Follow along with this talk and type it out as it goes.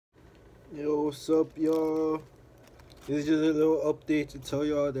Yo, what's up, y'all? This is just a little update to tell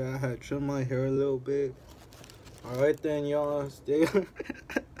y'all that I had trimmed my hair a little bit. Alright then, y'all. Stay.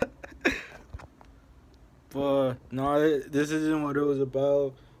 But, no, this isn't what it was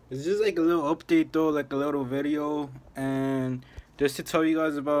about. It's just like a little update, though, like a little video. And just to tell you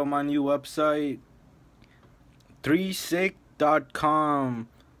guys about my new website, 3sick.com.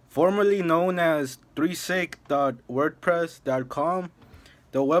 Formerly known as 3sick.wordpress.com.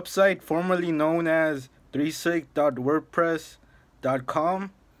 The website, formerly known as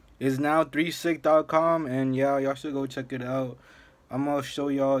 3sick.wordpress.com, is now 3sick.com, and yeah, y'all should go check it out. I'm gonna show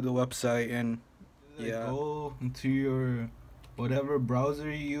y'all the website, and yeah, go into your whatever browser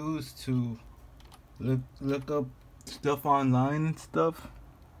you use to look up stuff online and stuff,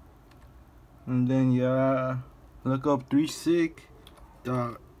 and then yeah, look up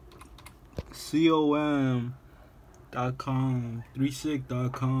 3sick.com. .com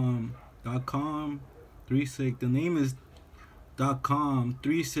 3sick. The name is .com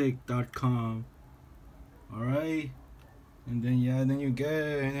 3sick.com. Alright, and then yeah, then you get,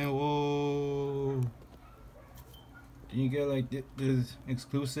 and then whoa, then you get like this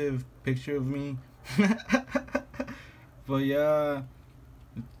exclusive picture of me. But yeah,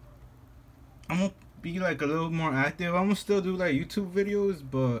 I'm gonna be like a little more active. I'm gonna still do like YouTube videos,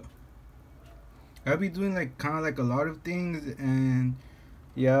 but I'll be doing like kind of like a lot of things. And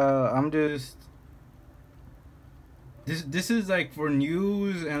yeah, I'm just this is like for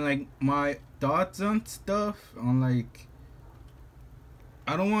news and like my thoughts on stuff on like,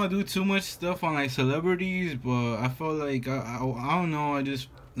 I don't want to do too much stuff on like celebrities, but I felt like I don't know, I just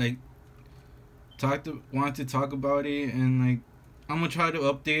like want to talk about it, and like I'm gonna try to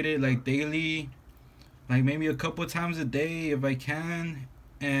update it like daily, like maybe a couple times a day if I can.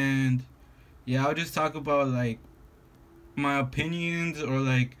 And yeah, I'll just talk about like my opinions, or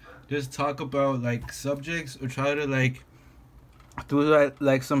like just talk about like subjects, or try to like do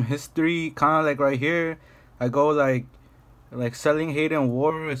like some history, kind of like right here. I go like selling hate and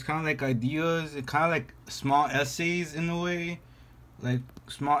war. It's kind of like ideas. It's kind of like small essays in a way, like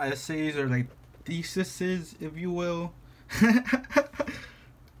small essays or like theses, if you will.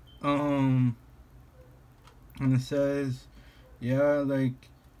 um, and it says, yeah, like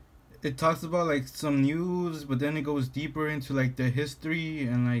it talks about like some news, but then it goes deeper into like the history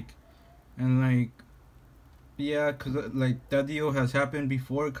and like yeah, cause like that deal has happened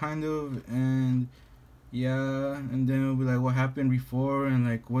before, kind of. And yeah, and then it'll be like what happened before, and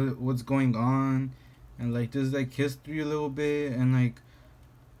like what's going on, and like just like history a little bit, and like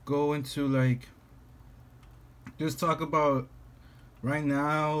go into like just talk about right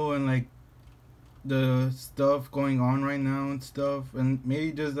now, and like the stuff going on right now and stuff, and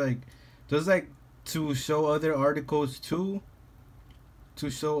maybe just like to show other articles too,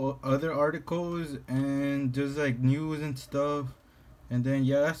 to show other articles and just like news and stuff. And then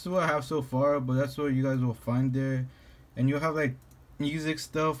yeah, that's what I have so far, but that's what you guys will find there. And you'll have like music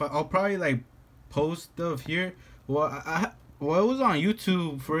stuff. I'll probably like post stuff here. Well, well, it was on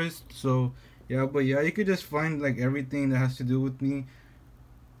YouTube first, so yeah. But yeah, you could just find like everything that has to do with me.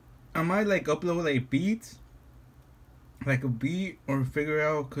 I might like upload like beats, like a beat, or figure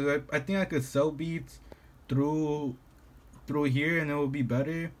out, cause I think I could sell beats through here, and it will be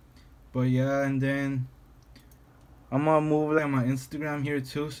better. But yeah, and then I'm gonna move like my Instagram here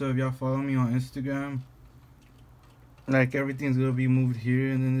too. So if y'all follow me on Instagram, like everything's gonna be moved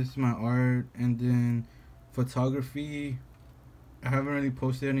here. And then this is my art, and then photography. I haven't really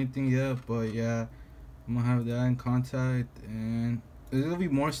posted anything yet, but yeah, I'm gonna have that in contact, and there's gonna be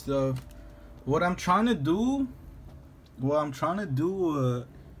more stuff. What I'm trying to do,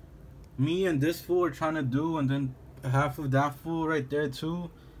 me and this fool are trying to do, and then half of that fool right there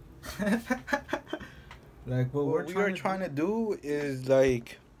too. Like what we are trying to do is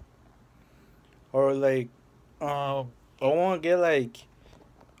like, or like, I want to get like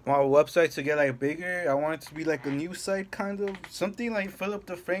my website to get like bigger. I want it to be like a news site, kind of something like Philip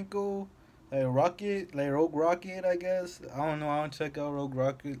DeFranco, like Rocket, like Rogue Rocket, I guess. I don't know. I don't check out Rogue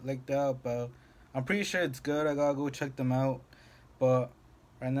Rocket like that, but I'm pretty sure it's good. I gotta go check them out. But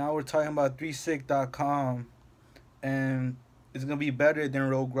right now we're talking about 3sick.com, and it's gonna be better than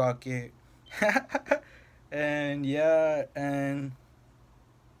Rogue Rocket. And yeah, and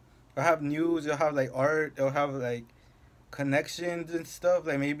I'll have news, I'll have like art, I'll have like connections and stuff.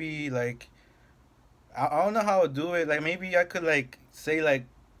 Like maybe like I don't know how to do it. Like maybe I could like say like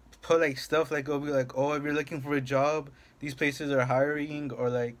put like stuff like, it'll be like, oh, if you're looking for a job, these places are hiring. Or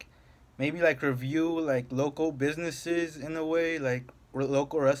like maybe like review like local businesses in a way, like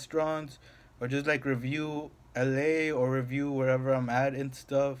local restaurants, or just like review LA, or review wherever I'm at and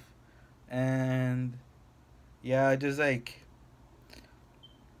stuff. And yeah, just like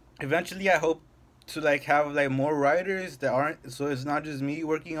eventually I hope to like have like more writers that aren't, so it's not just me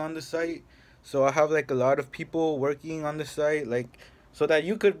working on the site. So I have like a lot of people working on the site, like so that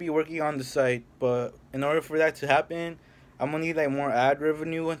you could be working on the site. But in order for that to happen, I'm gonna need like more ad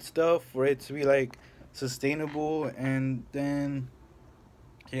revenue and stuff for it to be like sustainable. And then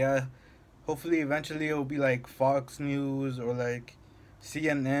yeah, hopefully eventually it'll be like Fox News or like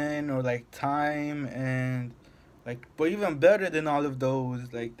CNN or like Time. And like, but even better than all of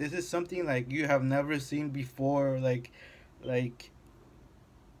those, like this is something like you have never seen before. Like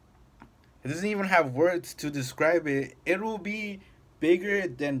it doesn't even have words to describe it. It will be bigger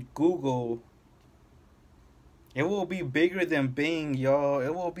than Google. It will be bigger than Bing, y'all.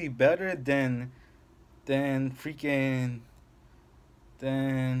 It will be better than freaking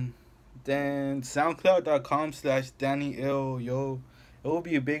than than SoundCloud.com/Danny Ill, yo. It will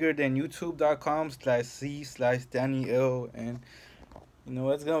be bigger than YouTube.com/C/Danny Ill. And you know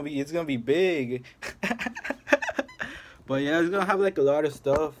it's gonna be big. But yeah, it's gonna have like a lot of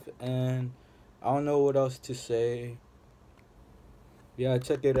stuff, and I don't know what else to say. Yeah,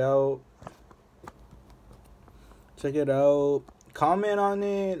 check it out. Check it out. Comment on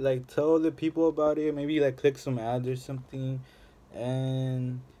it. Like tell the people about it. Maybe like click some ads or something.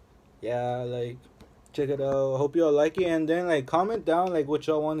 And yeah, like check it out. Hope y'all like it. And then like comment down like what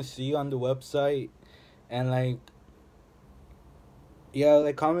y'all want to see on the website. And like yeah,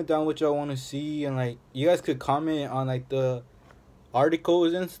 like comment down what y'all want to see. And like you guys could comment on like the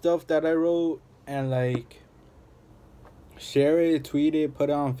articles and stuff that I wrote. And like share it, tweet it, put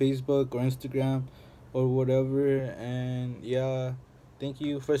it on Facebook or Instagram or whatever. And yeah, thank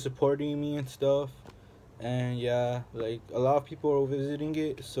you for supporting me and stuff. And yeah, like a lot of people are visiting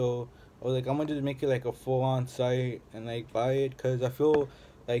it, so I was like, I'm gonna just make it like a full on site and like buy it, because I feel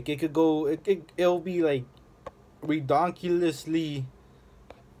like it could go, it'll be like redonkulously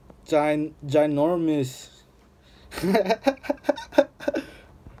ginormous.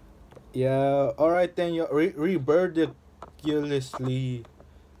 Yeah, alright then, you ridiculously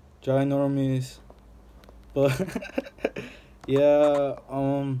ginormous. But yeah,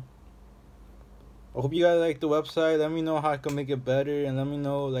 I hope you guys like the website. Let me know how I can make it better, and let me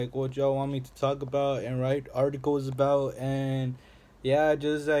know like what y'all want me to talk about and write articles about. And yeah,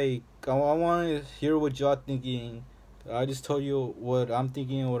 just like I want to hear what y'all thinking. I just told you what I'm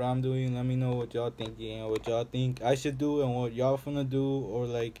thinking and what I'm doing. Let me know what y'all thinking and what y'all think I should do and what y'all finna do, or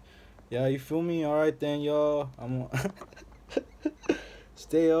like, yeah, you feel me? All right then, y'all. I'm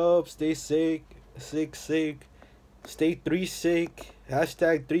stay up, stay sick, sick. Stay 3sick.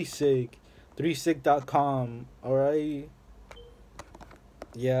 Hashtag 3sick. 3sick.com. Alright?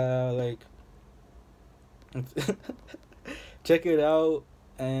 Yeah, like. Check it out.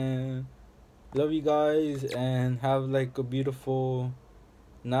 And love you guys. And have like a beautiful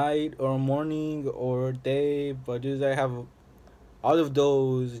night or morning or day. But just I have all of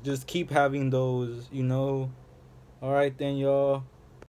those. Just keep having those, you know? Alright then, y'all.